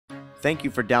Thank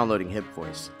you for downloading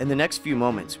HipVoice. In the next few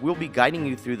moments, we'll be guiding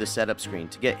you through the setup screen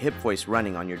to get HipVoice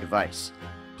running on your device.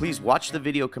 Please watch the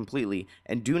video completely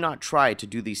and do not try to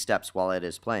do these steps while it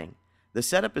is playing. The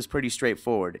setup is pretty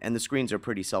straightforward and the screens are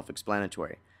pretty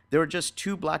self-explanatory. There are just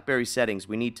 2 BlackBerry settings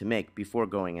we need to make before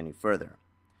going any further.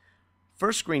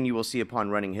 First screen you will see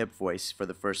upon running HipVoice for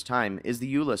the first time is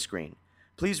the EULA screen.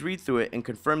 Please read through it and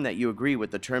confirm that you agree with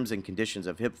the terms and conditions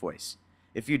of HipVoice.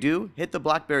 If you do, hit the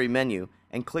BlackBerry menu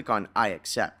and click on I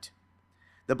accept.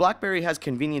 The BlackBerry has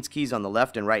convenience keys on the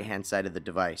left and right hand side of the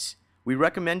device. We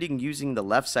recommend using the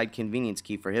left side convenience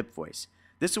key for HipVoice.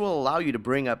 This will allow you to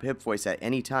bring up HipVoice at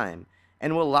any time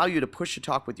and will allow you to push to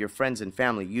talk with your friends and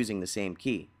family using the same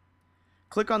key.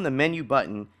 Click on the menu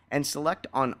button and select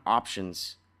on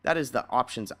Options. That is the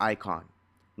Options icon.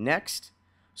 Next,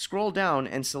 scroll down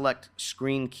and select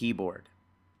Screen Keyboard.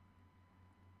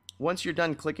 Once you're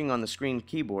done clicking on the screen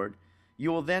keyboard, you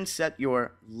will then set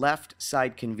your left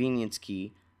side convenience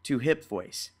key to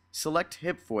HipVoice. Select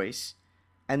HipVoice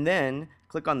and then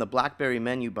click on the BlackBerry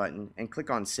menu button and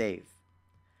click on Save.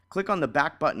 Click on the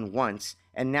back button once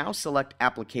and now select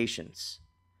Applications.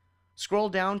 Scroll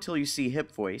down till you see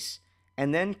HipVoice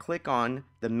and then click on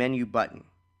the menu button.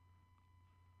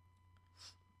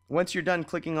 Once you're done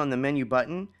clicking on the menu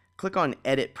button, click on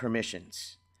Edit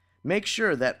Permissions. Make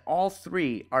sure that all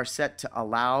 3 are set to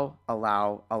Allow,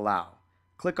 Allow, Allow.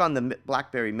 Click on the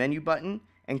BlackBerry menu button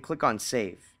and click on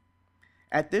Save.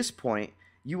 At this point,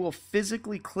 you will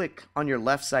physically click on your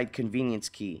left side convenience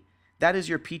key. That is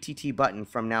your PTT button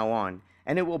from now on,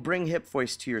 and it will bring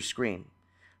HipVoice to your screen.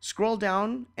 Scroll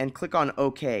down and click on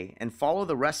OK and follow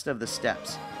the rest of the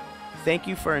steps. Thank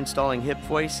you for installing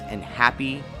HipVoice and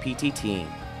happy PTTing.